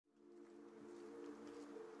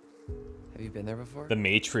Have you been there before? The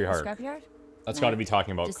matriarch. Scrapyard? That's got to be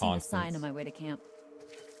talking about Just seen a Constance. sign on my way to camp.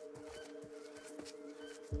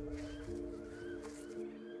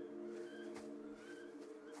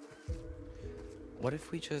 What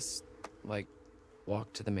if we just, like,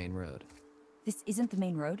 walk to the main road? This isn't the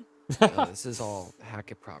main road? No, this is all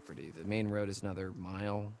Hackett property. The main road is another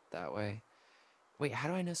mile that way. Wait, how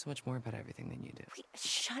do I know so much more about everything than you do? Wait,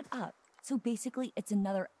 shut up. So basically, it's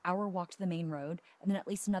another hour walk to the main road, and then at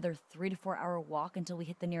least another 3 to 4 hour walk until we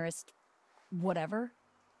hit the nearest whatever.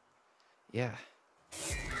 Yeah.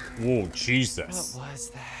 Whoa, Jesus. What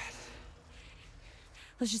was that?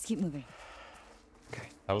 Let's just keep moving. Okay.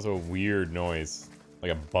 That was a weird noise.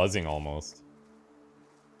 Like a buzzing almost.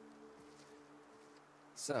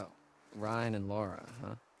 So, Ryan and Laura,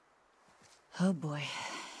 huh? Oh boy.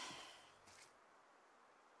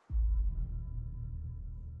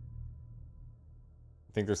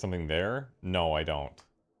 Think there's something there? No, I don't.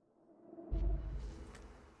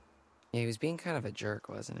 Yeah, he was being kind of a jerk,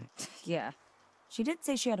 wasn't he? Yeah. She did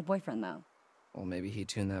say she had a boyfriend, though. Well, maybe he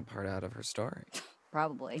tuned that part out of her story.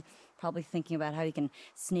 Probably. Probably thinking about how he can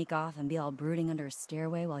sneak off and be all brooding under a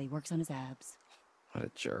stairway while he works on his abs. What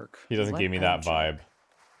a jerk. He doesn't What give me a that jerk. vibe.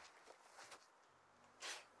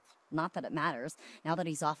 Not that it matters, now that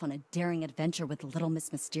he's off on a daring adventure with Little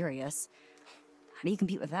Miss Mysterious. How do you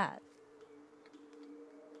compete with that?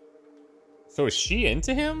 So is she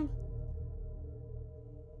into him?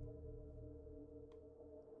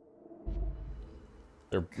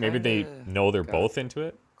 Maybe they know they're got both into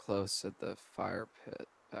it? Close at the fire pit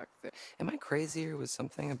back there. Am I crazy or was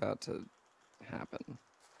something about to happen?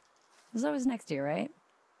 There's always next year, right?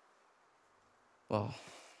 Well,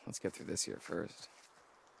 let's get through this year first.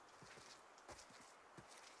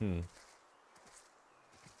 Wouldn't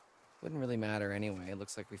really matter anyway. It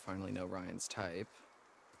looks like we finally know Ryan's type.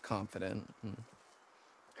 Confident,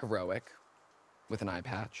 heroic, with an eye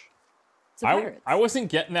patch. So pirates. I wasn't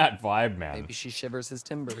getting that vibe, man. Maybe she shivers his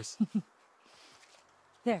timbers.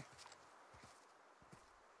 There.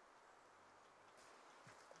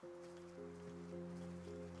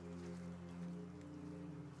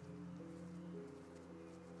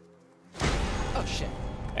 Oh shit.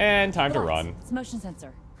 And time to Relax. run. It's a motion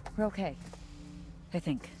sensor. We're okay. I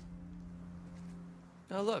think.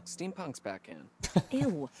 Oh look, steampunk's back in.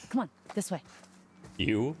 Ew. Come on, this way.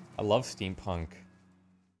 You? I love steampunk.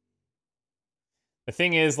 The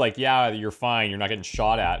thing is, like, yeah, you're fine. You're not getting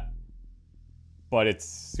shot at. But it's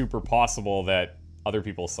super possible that other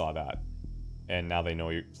people saw that. And now they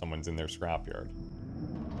know someone's in their scrapyard.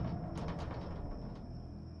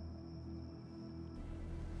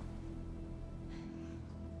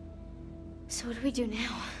 So what do we do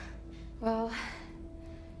now? Well,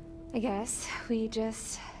 I guess we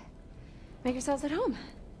just make ourselves at home.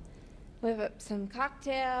 Whip up some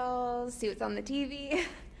cocktails, see what's on the TV.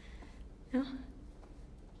 No?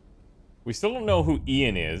 We still don't know who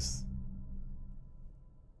Ian is.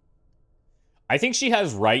 I think she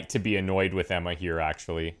has right to be annoyed with Emma here,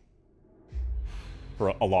 actually.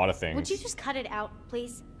 For a lot of things. Would you just cut it out,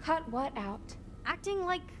 please? Cut what out? Acting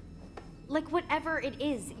like whatever it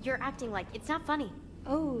is you're acting like. It's not funny.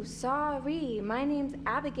 Oh, sorry. My name's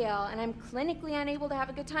Abigail, and I'm clinically unable to have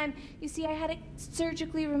a good time. You see, I had it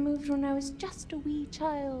surgically removed when I was just a wee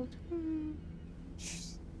child.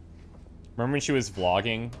 Remember when she was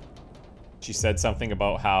vlogging? She said something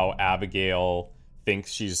about how Abigail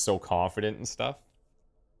thinks she's so confident and stuff.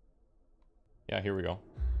 Yeah, here we go.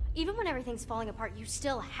 Even when everything's falling apart, you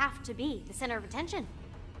still have to be the center of attention.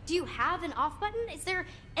 Do you have an off button? Is there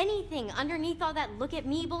anything underneath all that look at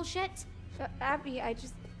me bullshit? Abby, I've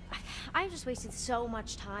just wasted so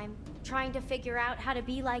much time trying to figure out how to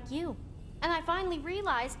be like you. And I finally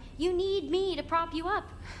realized you need me to prop you up.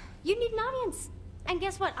 You need an audience. And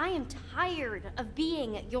guess what? I am tired of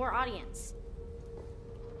being your audience.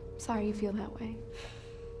 Sorry you feel that way.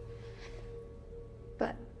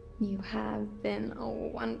 But you have been a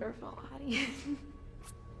wonderful audience.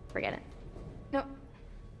 Forget it. No,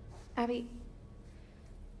 Abby,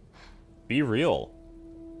 Be real.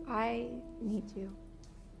 I need you.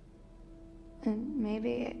 And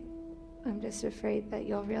maybe I'm just afraid that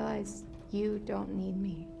you'll realize you don't need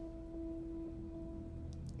me.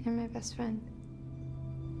 You're my best friend.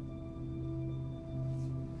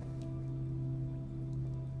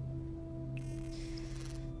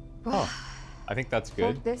 Oh, I think that's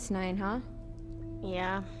good. Fuck this night, huh?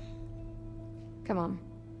 Yeah. Come on.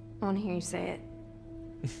 I want to hear you say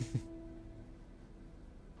it.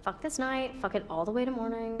 Fuck this night. Fuck it all the way to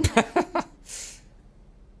morning.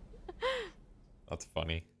 That's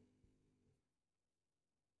funny.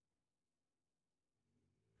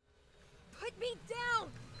 Put me down!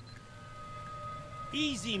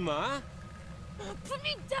 Easy, Ma. Put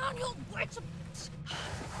me down, you witch!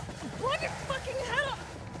 Blow your fucking head up!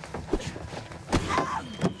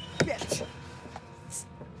 Bitch!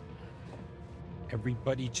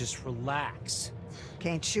 Everybody just relax.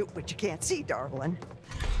 Can't shoot what you can't see, darling.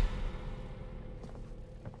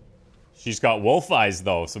 She's got wolf eyes,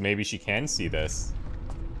 though, so maybe she can see this.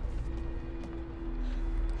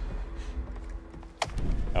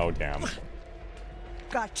 Oh, damn.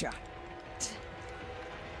 Gotcha.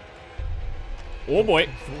 Oh, boy.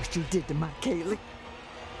 For what you did to my Kaylee.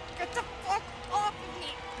 Get the fuck off of me!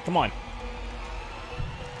 Come on.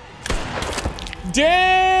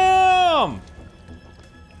 Damn!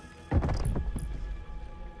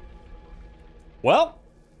 Well.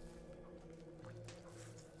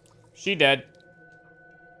 She dead.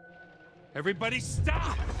 Everybody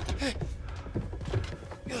stop!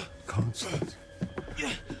 Constance.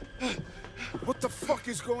 What the fuck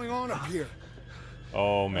is going on up here?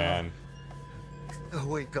 Oh, man.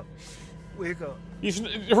 Wake up. Wake up.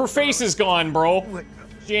 Her face is gone, bro. Wake up.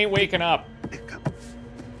 She ain't waking up. Wake up.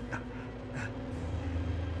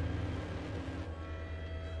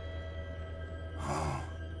 Oh.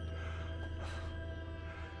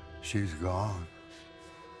 She's gone.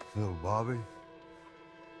 Little Bobby.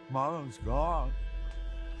 Mama's gone.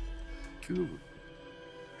 Good.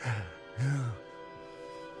 Yeah.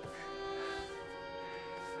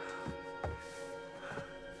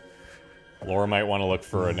 Laura might want to look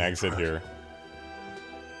for an exit here.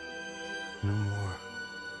 No more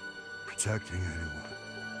protecting anyone.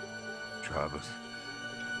 Travis.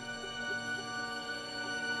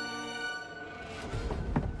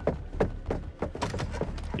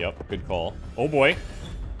 Yep, good call. Oh boy.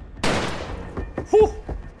 Whew.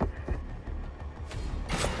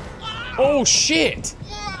 Oh shit!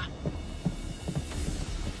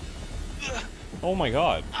 Oh my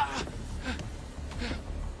god.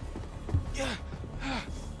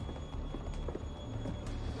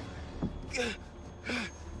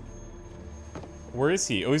 Where is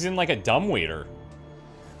he? Oh, he's in like a dumbwaiter.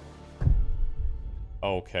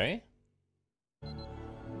 Okay.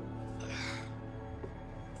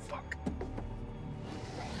 Fuck.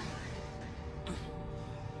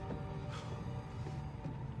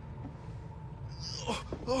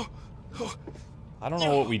 I don't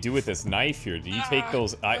know what we do with this knife here. Do you take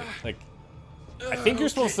those? I think you're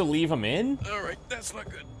supposed to leave them in. All right, that's not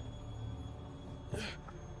good.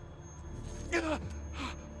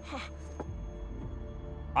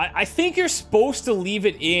 I think you're supposed to leave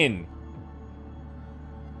it in.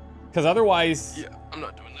 Because otherwise... Yeah, I'm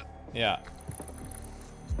not doing that. Yeah.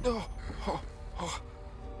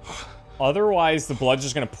 Otherwise, the blood's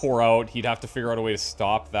just gonna pour out. He'd have to figure out a way to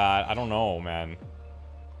stop that. I don't know, man.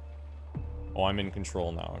 Oh, I'm in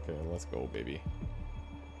control now. Okay, let's go, baby.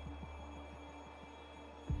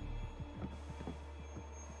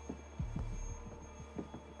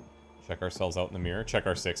 Check ourselves out in the mirror. Check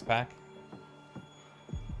our six-pack.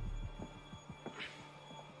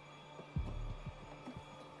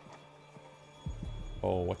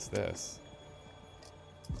 Oh, what's this?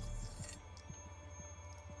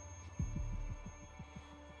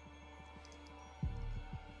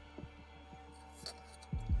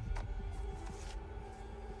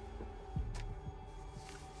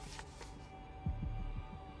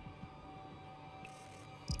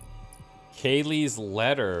 Kaylee's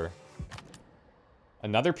letter.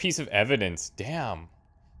 Another piece of evidence. Damn.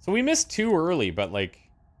 So we missed two early, but like,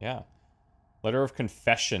 yeah. Letter of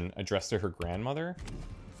confession addressed to her grandmother.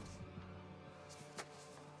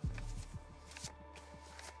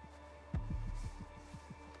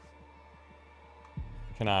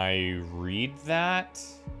 Can I read that?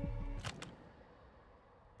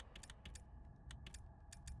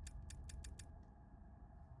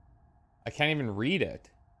 I can't even read it.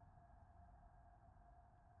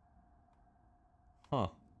 Huh.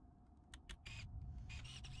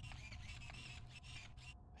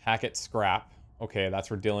 Hackett scrap. Okay, that's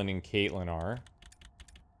where Dylan and Caitlin are.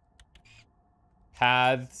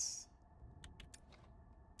 Paths.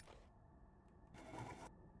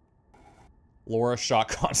 Laura shot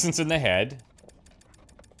Constance in the head.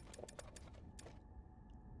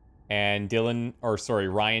 And Dylan, or sorry,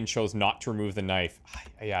 Ryan chose not to remove the knife.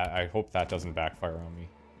 Yeah, I hope that doesn't backfire on me.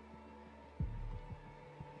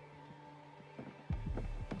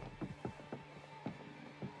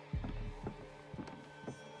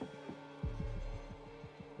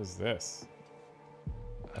 What is this?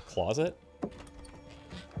 A closet?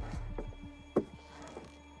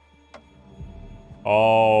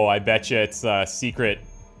 Oh, I bet you it's a secret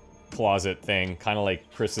closet thing, kind of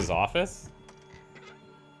like Chris's office.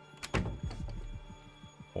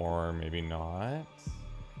 Or maybe not.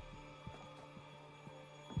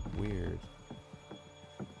 Weird.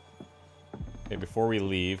 Okay, before we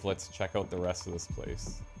leave, let's check out the rest of this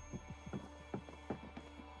place.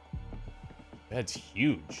 That's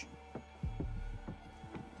huge.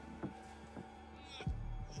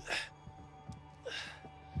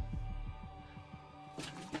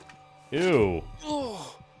 Ew.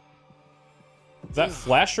 Is that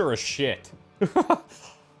flesh or a shit?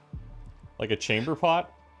 Like a chamber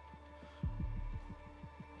pot?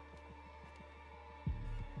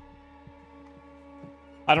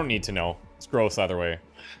 I don't need to know. It's gross either way.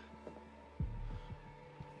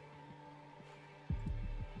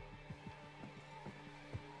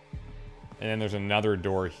 And then there's another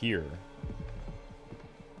door here.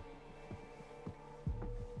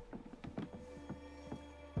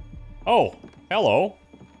 Oh, hello.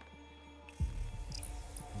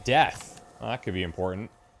 Death. Well, that could be important.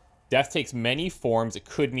 Death takes many forms. It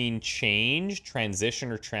could mean change, transition,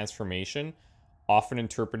 or transformation. Often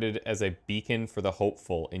interpreted as a beacon for the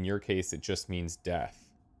hopeful. In your case, it just means death.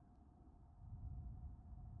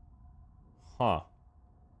 Huh.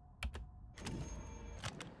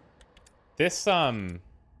 This,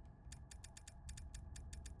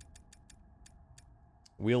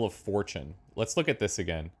 Wheel of Fortune. Let's look at this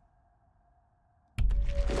again.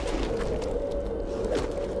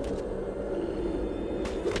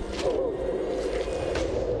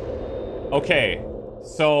 Okay,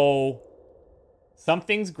 so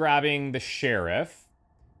something's grabbing the sheriff.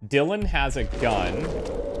 Dylan has a gun.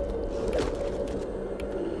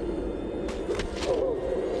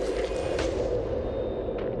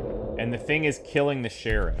 And the thing is killing the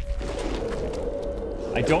sheriff.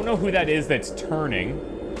 I don't know who that is that's turning.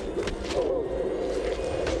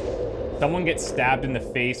 Someone gets stabbed in the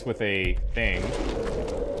face with a thing.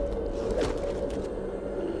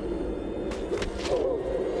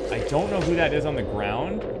 I don't know who that is on the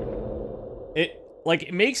ground.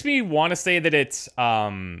 It makes me want to say that it's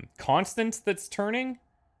Constance that's turning,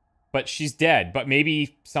 but she's dead. But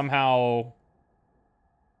maybe somehow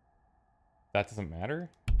that doesn't matter.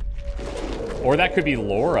 Or that could be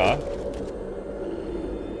Laura.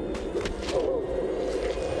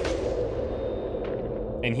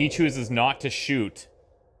 And he chooses not to shoot.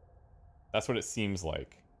 That's what it seems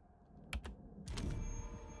like.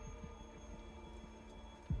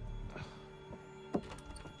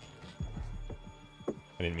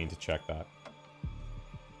 I didn't mean to check that.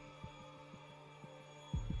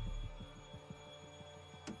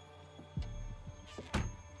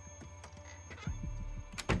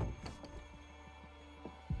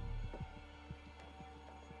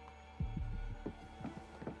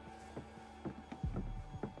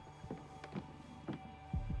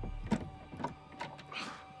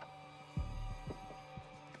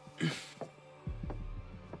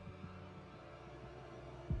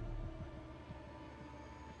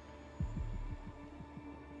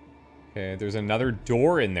 Okay, there's another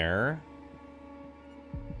door in there.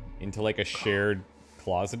 Into like a shared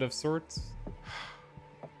closet of sorts.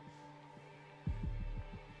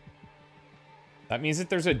 That means that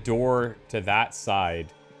there's a door to that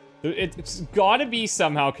side. It's gotta be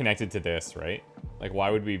somehow connected to this, right? Like,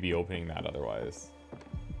 why would we be opening that otherwise?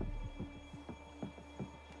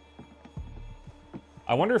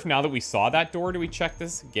 I wonder if now that we saw that door, do we check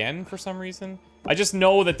this again for some reason? I just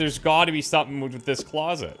know that there's gotta be something with this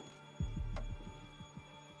closet.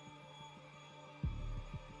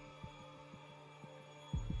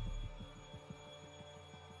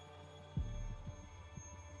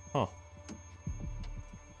 Huh.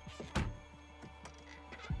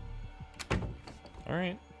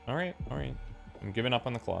 Alright, alright, alright. I'm giving up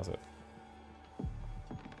on the closet.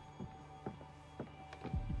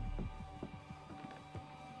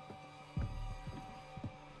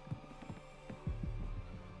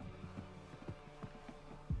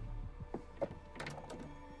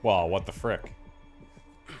 Wow, what the frick?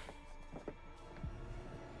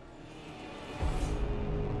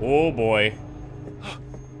 Oh boy.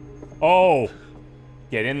 Oh!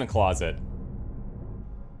 Get in the closet.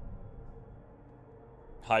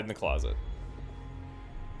 Hide in the closet.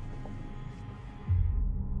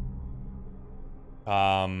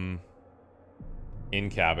 In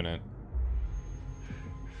cabinet.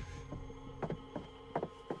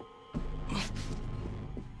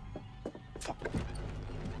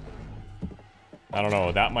 I don't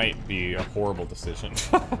know, that might be a horrible decision.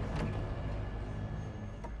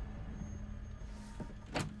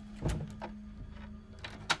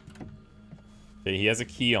 Okay, he has a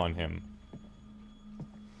key on him.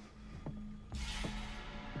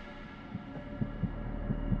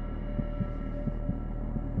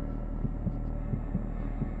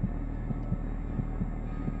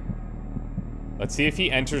 Let's see if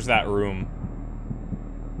he enters that room.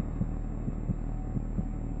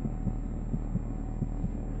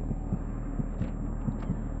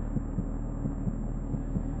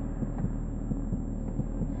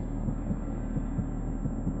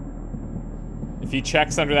 If he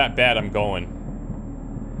checks under that bed, I'm going.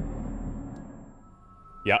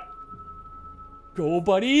 Yep. Go,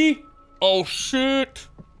 buddy! Oh, shit!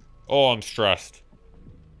 Oh, I'm stressed.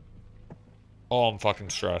 Oh, I'm fucking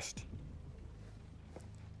stressed.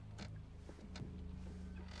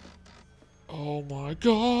 Oh my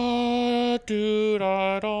god, dude,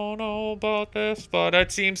 I don't know about this, but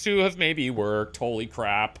it seems to have maybe worked. Holy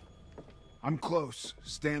crap. I'm close.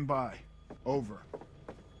 Stand by. Over.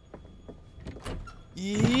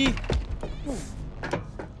 Eee.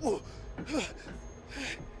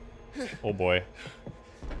 Oh boy.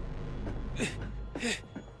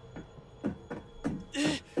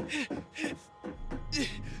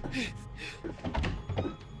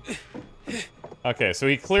 Okay, so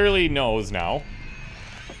he clearly knows now.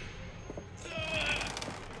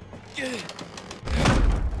 You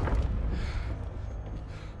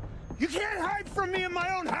can't hide from me in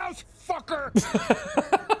my own house, fucker!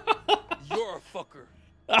 You're a fucker.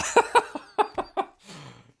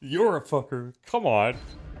 You're a fucker. Come on.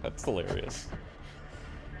 That's hilarious.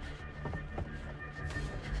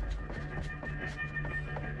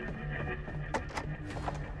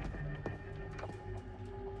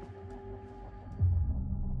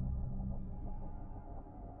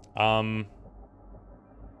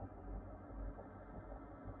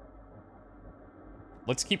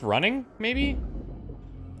 Let's keep running, maybe?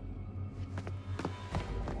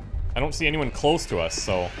 I don't see anyone close to us,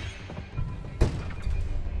 so...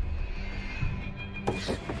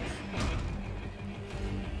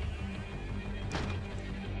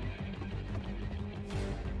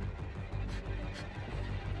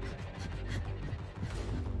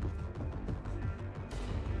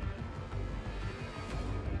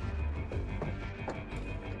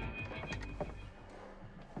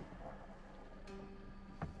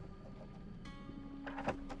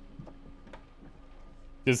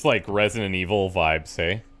 Just like Resident Evil vibes,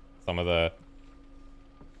 hey? Some of the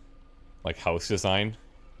like house design.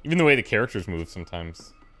 Even the way the characters move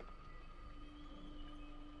sometimes.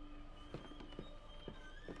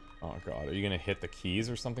 Oh god, are you gonna hit the keys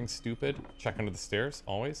or something stupid? Check under the stairs,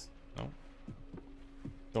 always? No?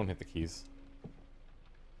 Don't hit the keys.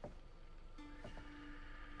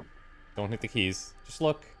 Don't hit the keys. Just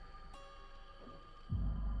look.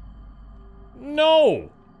 No!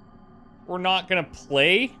 We're not gonna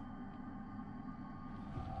play?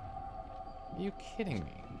 Are you kidding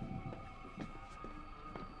me?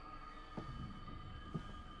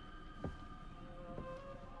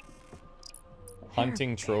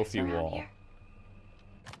 Hunting trophy wall.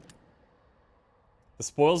 The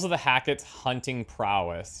spoils of the Hackett's hunting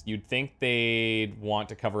prowess. You'd think they'd want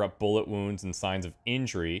to cover up bullet wounds and signs of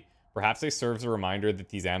injury. Perhaps they serve as a reminder that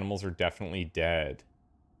these animals are definitely dead.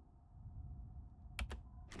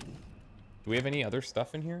 Do we have any other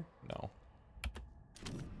stuff in here? No.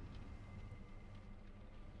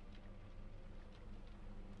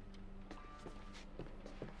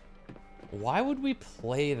 Why would we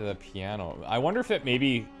play the piano? I wonder if it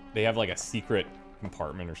maybe they have like a secret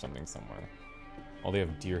compartment or something somewhere. Oh, they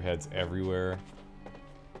have deer heads everywhere.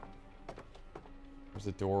 There's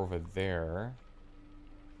a door over there.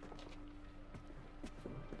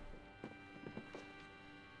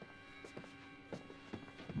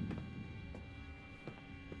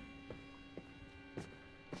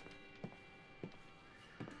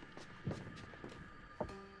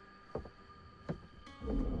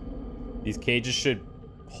 These cages should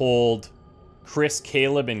hold Chris,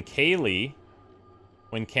 Caleb, and Kaylee.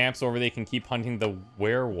 When camp's over, they can keep hunting the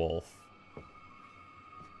werewolf.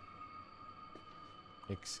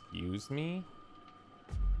 Excuse me?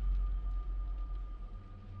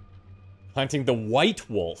 Hunting the white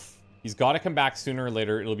wolf. He's got to come back sooner or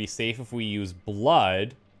later. It'll be safe if we use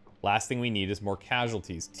blood. Last thing we need is more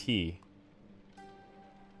casualties. T.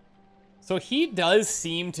 So he does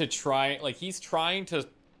seem to try, like he's trying to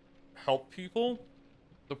help people.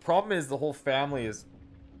 The problem is the whole family is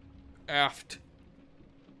effed.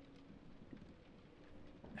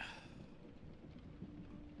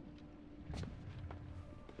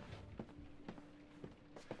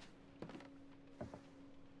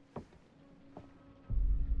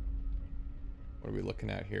 What are we looking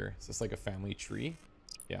at here? Is this like a family tree?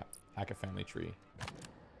 Yeah, hack a family tree.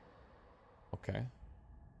 Okay.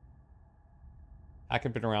 Hack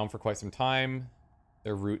had been around for quite some time.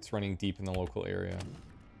 Their roots running deep in the local area.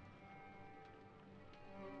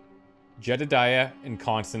 Jedediah and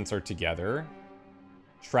Constance are together.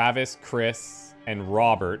 Travis, Chris, and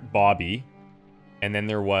Robert, Bobby. And then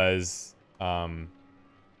there was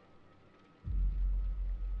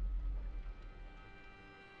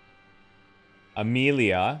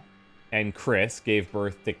Amelia and Chris gave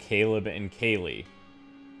birth to Caleb and Kaylee.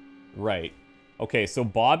 Right. Okay, so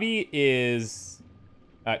Bobby is...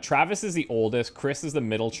 Travis is the oldest, Chris is the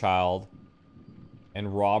middle child,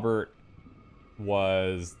 and Robert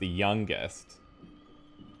was the youngest.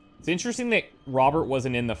 It's interesting that Robert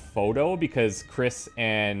wasn't in the photo because Chris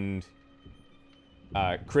and...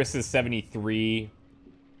 Chris is 73,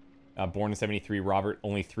 born in 73, Robert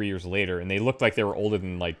only 3 years later, and they looked like they were older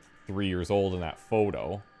than, like, 3 years old in that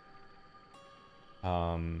photo.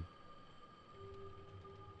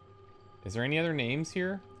 Is there any other names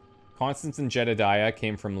here? Constance and Jedediah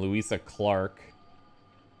came from Louisa Clark,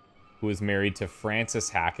 who was married to Frances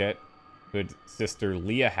Hackett, who had sister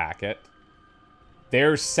Leah Hackett.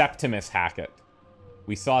 There's Septimus Hackett.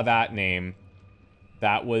 We saw that name.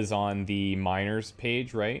 That was on the minors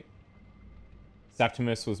page, right?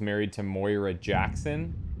 Septimus was married to Moira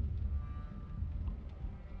Jackson.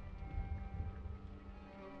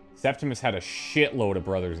 Septimus had a shitload of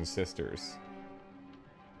brothers and sisters.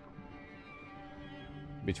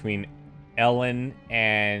 Between Ellen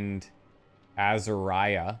and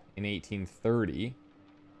Azariah in 1830.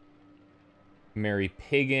 Mary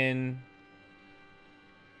Piggin.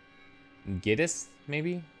 Giddis,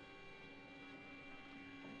 maybe?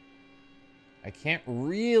 I can't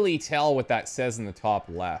really tell what that says in the top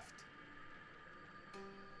left.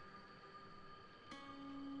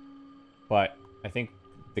 But I think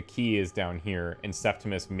the key is down here. And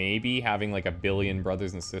Septimus maybe having like 1 billion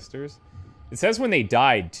brothers and sisters. It says when they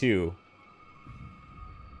died, too.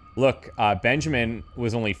 Look, Benjamin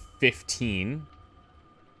was only 15.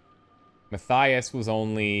 Matthias was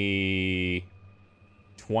only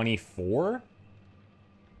 24.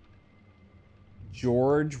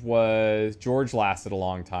 George lasted a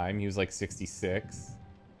long time. He was like 66.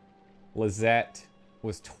 Lizette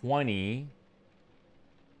was 20.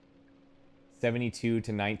 72 to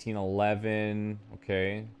 1911.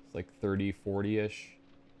 Okay. It's like 30, 40-ish.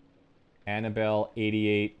 Annabelle,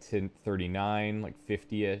 88 to 39, like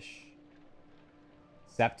 50-ish.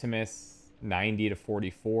 Septimus, 90 to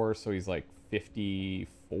 44, so he's like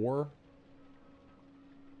 54.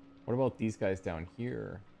 What about these guys down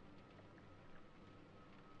here?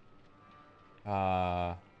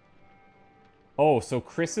 Oh, so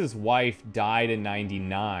Chris's wife died in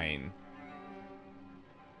 99.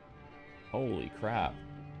 Holy crap.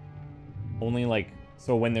 Only like,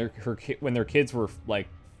 so when their kids were like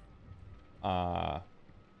 4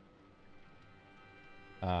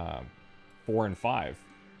 and 5.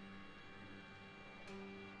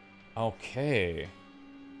 Okay.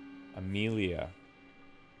 Amelia.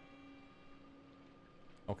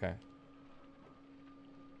 Okay.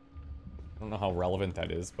 I don't know how relevant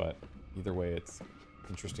that is, but either way, it's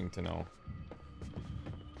interesting to know.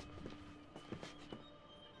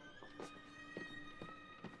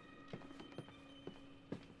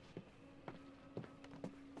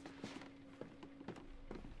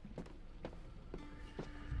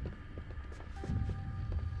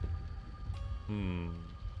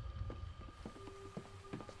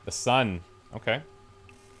 The sun. Okay.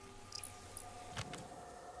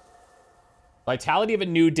 Vitality of a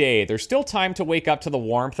new day. There's still time to wake up to the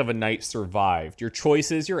warmth of a night survived. Your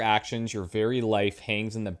choices, your actions, your very life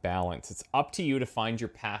hangs in the balance. It's up to you to find your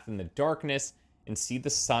path in the darkness and see the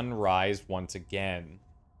sun rise once again.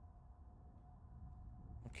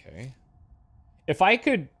 Okay. If I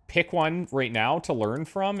could pick one right now to learn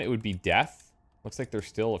from, it would be death. Looks like there's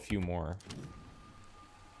still a few more.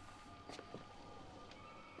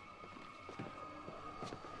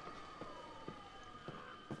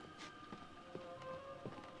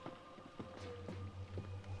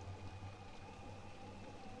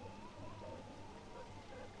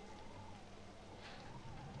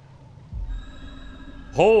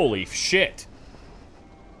 Holy shit.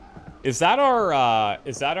 Is that our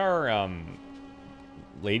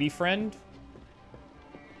lady friend?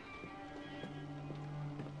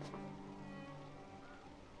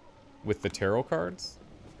 With the tarot cards?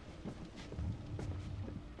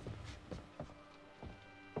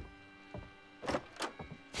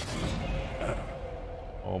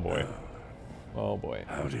 Oh boy. Oh boy.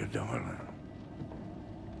 Howdy, darling.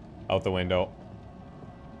 Out the window.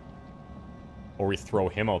 Or we throw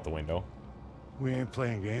him out the window. We ain't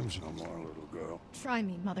playing games no more, little girl. Try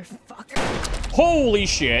me, motherfucker. Holy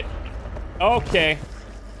shit. Okay.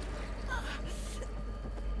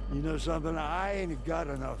 You know something? I ain't got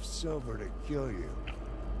enough silver to kill you,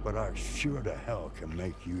 but I sure to hell can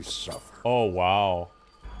make you suffer. Oh, wow.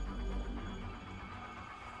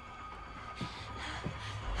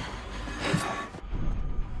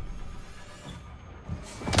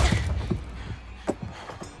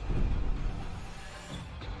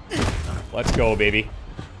 Let's go, baby.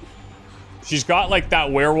 She's got, like,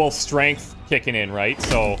 that werewolf strength kicking in, right?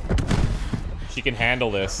 So she can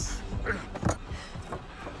handle this.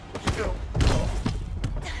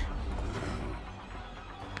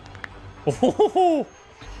 Oh,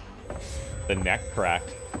 the neck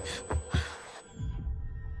cracked.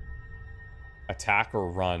 Attack or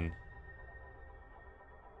run?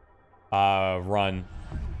 Run.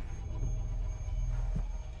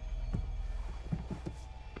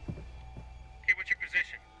 Okay, what's your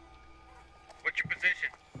position? What's your position?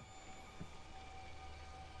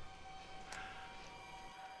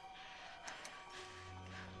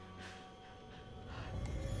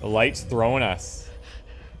 The light's throwing us.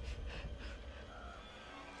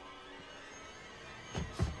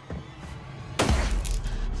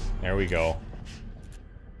 There we go.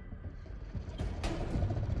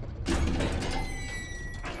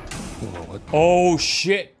 Oh,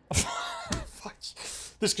 shit.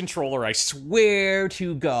 This controller, I swear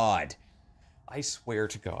to God. I swear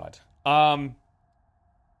to God.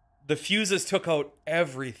 The fuses took out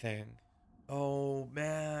everything. Oh,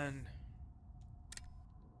 man.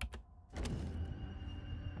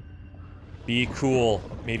 Be cool.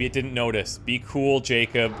 Maybe it didn't notice. Be cool,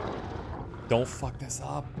 Jacob. Don't fuck this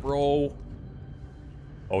up, bro.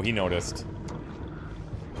 Oh, he noticed.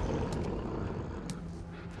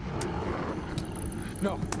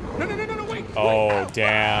 No, wait! Oh,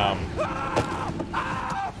 damn.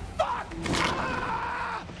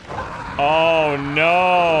 Oh,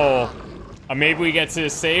 no. Maybe we get to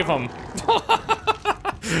save him.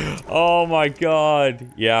 Oh, my God.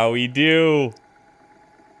 Yeah, we do.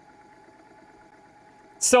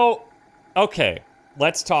 So, okay.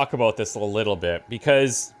 Let's talk about this a little bit,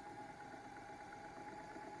 because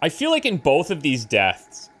I feel like in both of these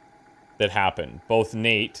deaths that happened, both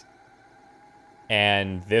Nate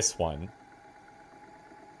and this one,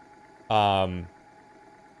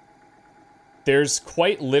 there's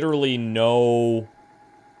quite literally no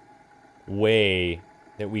way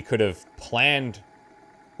that we could have planned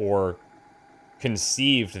or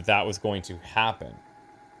conceived that that was going to happen.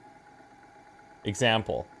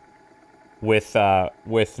 Example. With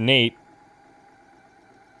Nate,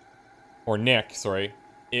 or Nick, sorry,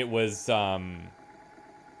 it was, oh,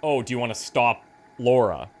 do you want to stop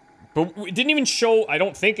Laura? But it didn't even show, I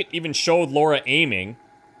don't think it even showed Laura aiming.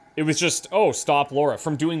 It was just, oh, stop Laura.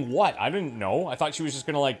 From doing what? I didn't know. I thought she was just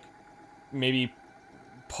gonna, like, maybe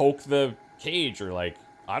poke the cage, or, like,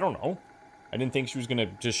 I don't know. I didn't think she was gonna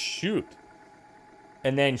just shoot.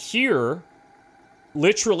 And then here,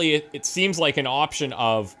 literally, it seems like an option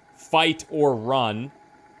of fight or run,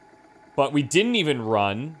 but we didn't even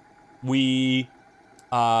run. We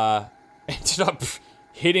ended up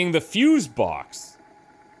hitting the fuse box.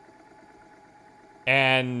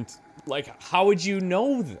 And, like, how would you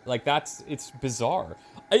know that? Like, it's bizarre.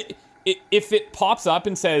 If it pops up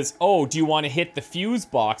and says, oh, do you want to hit the fuse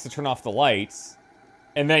box to turn off the lights,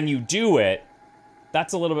 and then you do it,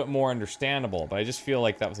 that's a little bit more understandable, but I just feel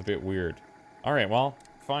like that was a bit weird. All right, well,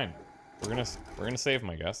 fine. We're gonna save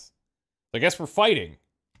him, I guess. I guess we're fighting.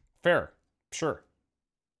 Fair. Sure.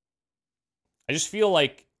 I just feel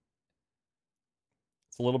like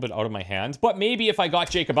it's a little bit out of my hands, but maybe if I got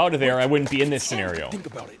Jacob out of there, I wouldn't be in this scenario. Think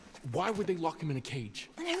about it. Why would they lock him in a cage?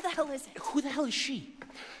 And who the hell is it? Who the hell is she?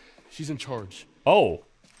 She's in charge. Oh.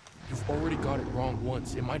 You've already got it wrong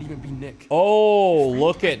once. It might even be Nick. Oh,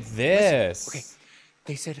 look at this. Listen, okay,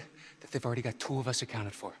 they said that they've already got 2 of us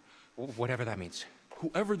accounted for. Whatever that means.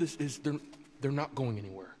 Whoever this is, they're not going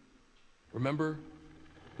anywhere. Remember?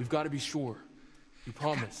 We've got to be sure. You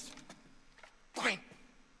promised. Fine.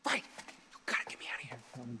 You gotta get me out of here.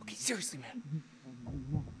 Okay, seriously, man.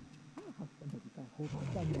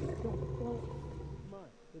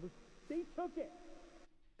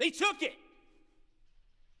 They took it!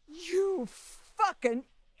 You fucking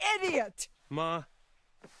idiot! Ma.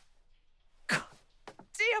 God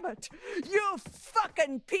damn it! You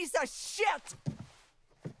fucking piece of shit!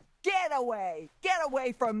 Get away! Get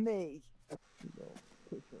away from me! They're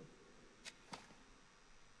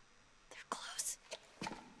close.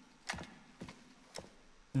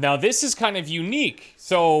 Now, this is kind of unique.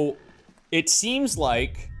 So, it seems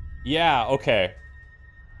like, yeah, okay.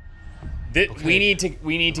 We need to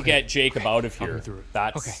get Jacob out of here.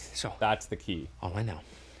 That's the key. All I know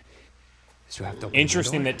is you have to open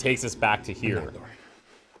Interesting the door, that takes us back to and here. that door.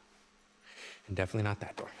 And definitely not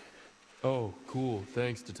that door. Oh, cool.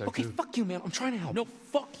 Thanks, detective. Okay, fuck you, man. I'm trying to help. No,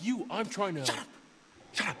 fuck you. I'm trying to help.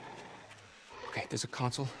 Shut up. Okay, there's a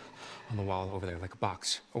console on the wall over there, like a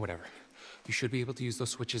box or whatever. You should be able to use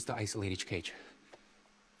those switches to isolate each cage.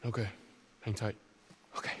 Okay, hang tight.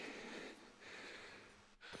 Okay.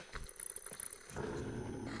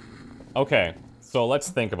 Okay, so let's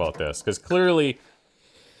think about this, because clearly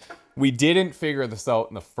we didn't figure this out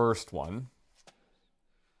in the first one.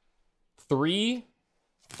 3,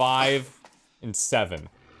 5, and 7.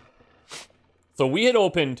 So we had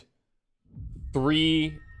opened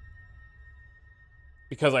 3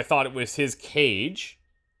 because I thought it was his cage.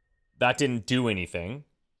 That didn't do anything.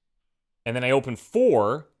 And then I opened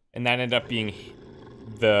 4, and that ended up being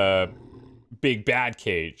the big bad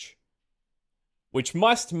cage. Which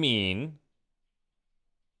must mean...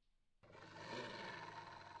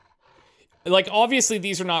 like, obviously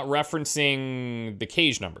these are not referencing the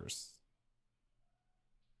cage numbers.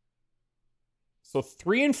 So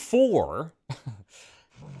 3 and 4...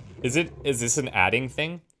 is this an adding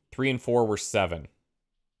thing? 3 and 4 were 7.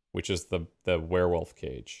 Which is the werewolf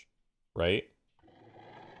cage. Right?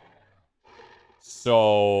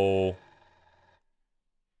 So...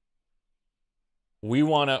 we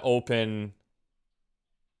want to open...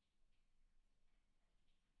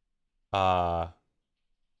 well,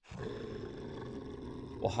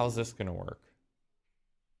 how's this gonna work?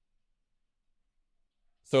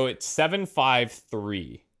 So it's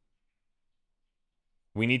 753.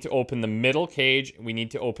 We need to open the middle cage. We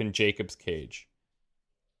need to open Jacob's cage.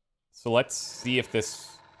 So let's see if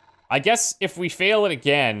this... I guess if we fail it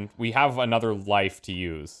again, we have another life to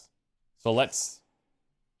use. So let's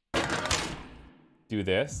do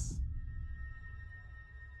this.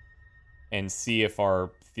 And see if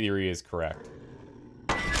our theory is correct.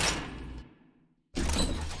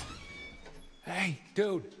 Hey,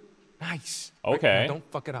 dude. Nice. Okay. Now don't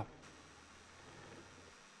fuck it up.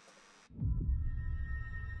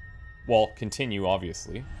 Well, continue,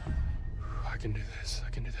 obviously. I can do this. I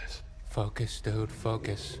can do this. Focus, dude.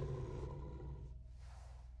 Focus.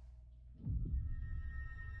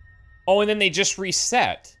 Oh, and then they just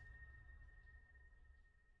reset.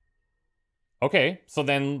 Okay, so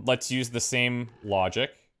then let's use the same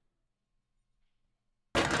logic.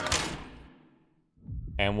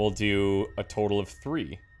 And we'll do a total of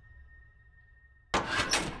 3.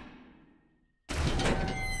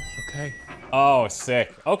 Okay. Oh,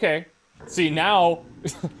 sick. Okay. See, now,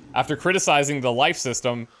 after criticizing the life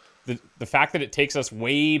system, the fact that it takes us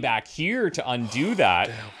way back here to undo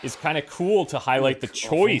that is kind of cool to highlight the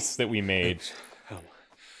choice that we made.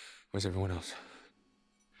 Where's everyone else?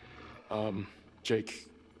 Jake.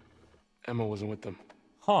 Emma wasn't with them.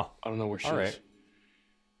 Huh. I don't know where she is. Alright.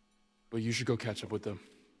 But you should go catch up with them.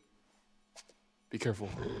 Be careful.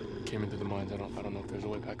 Came into the mines. I don't know if there's a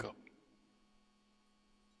way back up.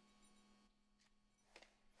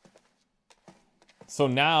 So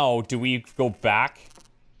now, do we go back?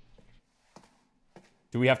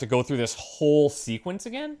 Do we have to go through this whole sequence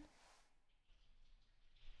again?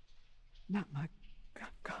 Not my,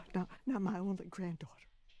 God, not my only granddaughter.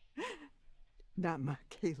 Not my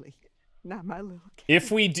Kaylee. Not my little Kaylee.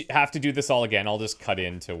 If we have to do this all again, I'll just cut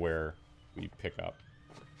into where we pick up.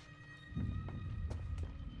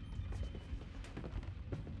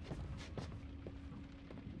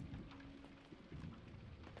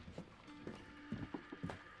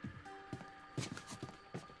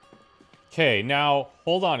 Okay, now,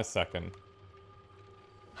 hold on a second.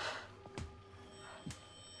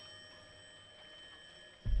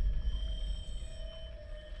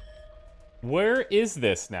 Where is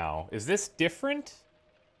this now? Is this different?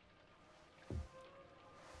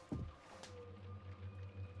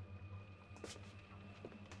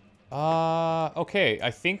 Okay, I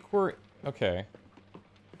think we're... okay.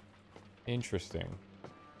 Interesting.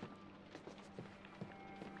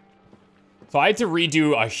 So I had to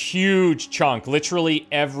redo a huge chunk. Literally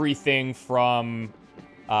everything from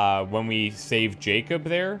when we saved Jacob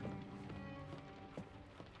there.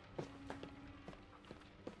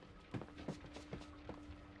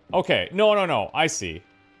 Okay, no. I see.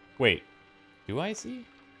 Wait. Do I see?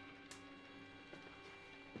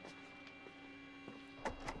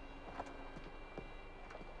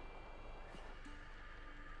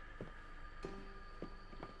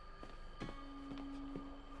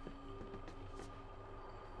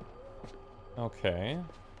 Okay.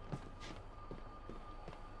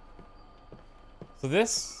 So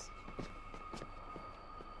this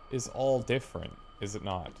is all different, is it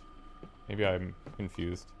not? Maybe I'm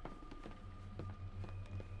confused.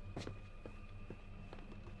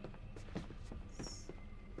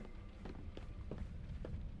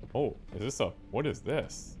 Oh, is this a... what is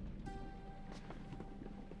this?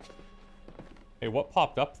 Hey, what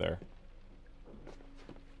popped up there?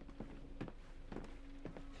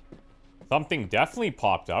 Something definitely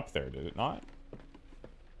popped up there, did it not?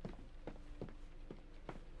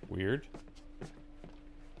 Weird.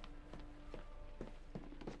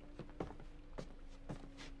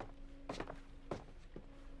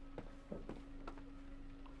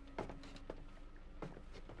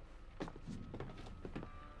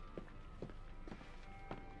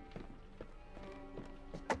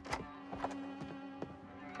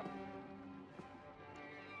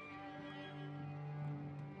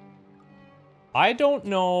 I don't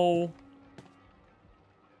know.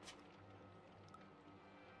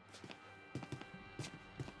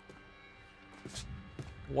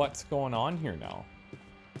 What's going on here now?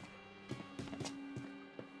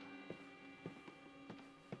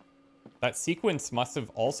 That sequence must have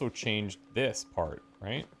also changed this part,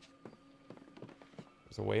 right?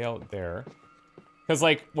 There's a way out there. Because,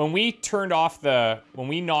 like, when we turned off the... When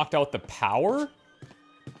we knocked out the power...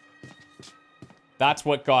 That's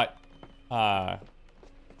what got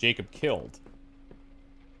Jacob killed.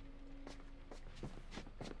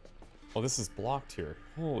 Oh, this is blocked here.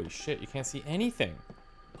 Holy shit, you can't see anything.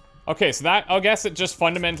 Okay, so that... I guess it just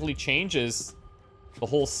fundamentally changes the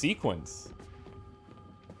whole sequence.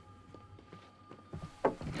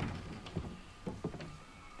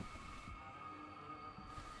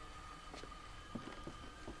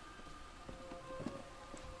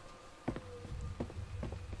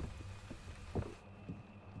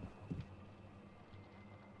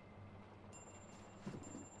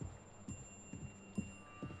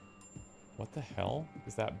 What the hell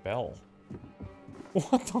is that bell?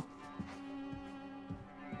 What the...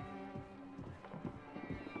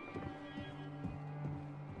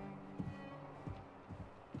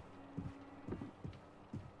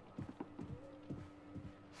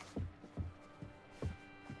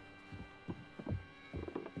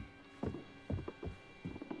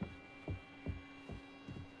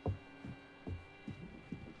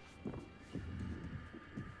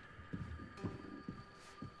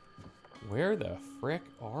 Where the frick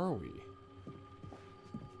are we?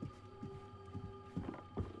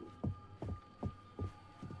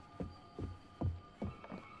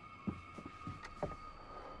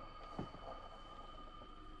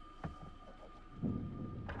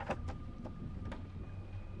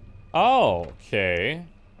 Oh, okay.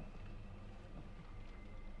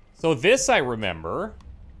 So this I remember.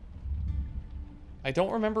 I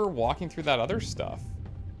don't remember walking through that other stuff.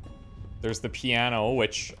 There's the piano,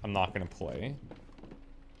 which I'm not going to play.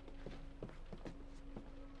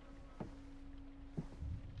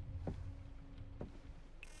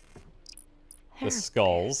 The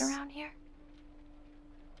skulls. Around here?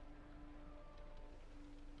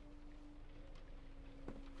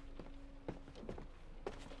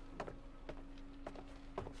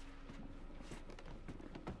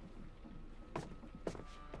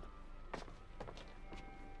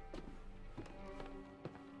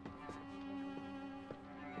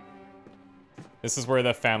 This is where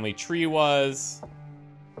the family tree was.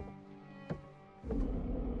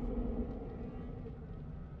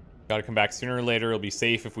 Gotta come back sooner or later. It'll be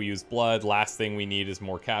safe if we use blood. Last thing we need is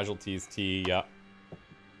more casualties. T, yep.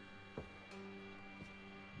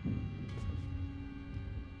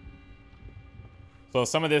 So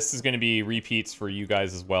some of this is going to be repeats for you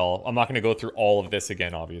guys as well. I'm not going to go through all of this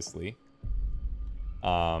again, obviously.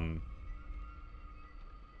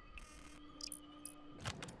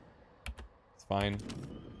 It's fine.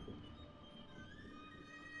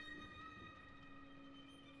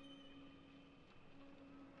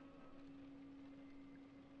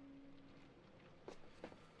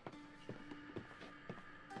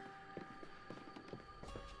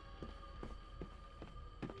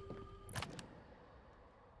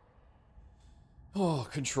 Oh,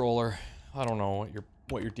 controller. I don't know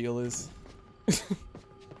what your deal is.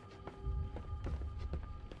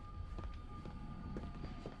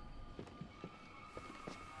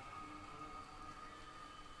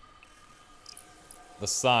 The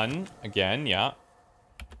sun, again, yeah.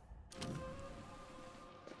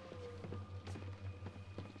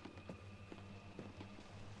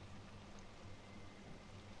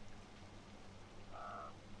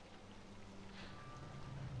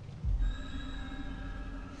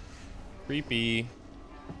 Creepy.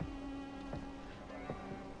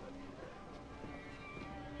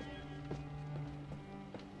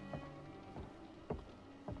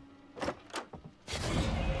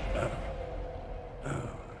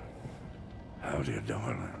 Howdy,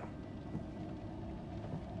 darling.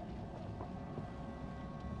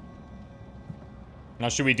 Now,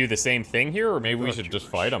 should we do the same thing here, or maybe we should just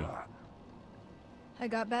fight him? I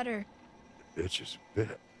got better. The bitch is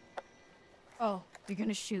bit. Oh, you're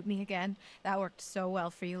gonna shoot me again? That worked so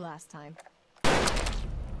well for you last time.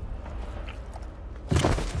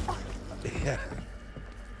 Yeah.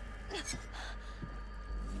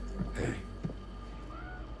 Hey.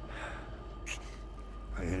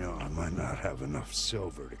 You know, I might not have enough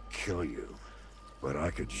silver to kill you, but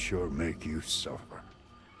I could sure make you suffer.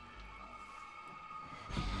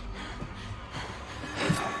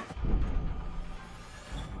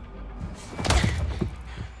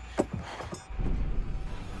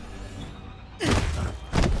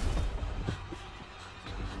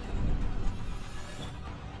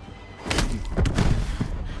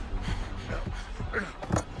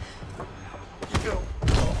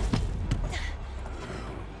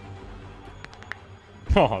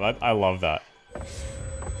 Oh, I love that.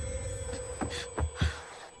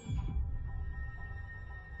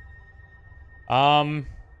 I'll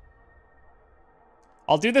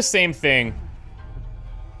do the same thing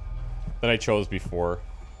that I chose before.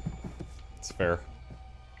 It's fair.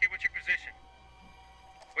 Okay, what's your position?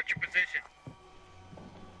 What's your position?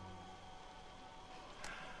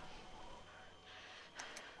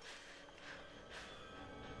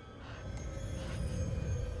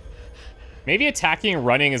 Maybe attacking and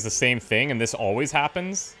running is the same thing, and this always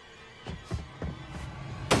happens.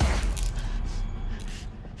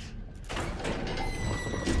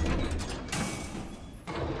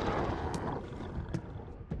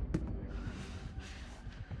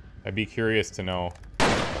 I'd be curious to know.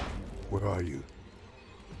 Where are you?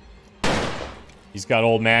 He's got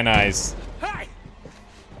old man eyes. Hey!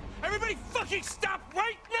 Everybody fucking stop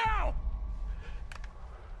right now!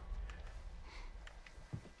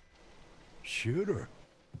 Shoot her.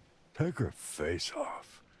 Take her face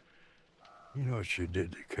off. You know what she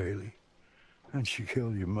did to Kaylee? And she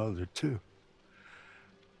killed your mother, too.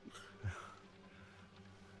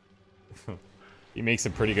 He makes a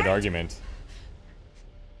pretty good argument.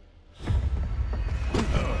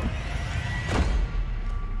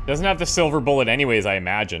 Doesn't have the silver bullet anyways, I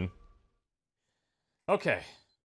imagine. Okay.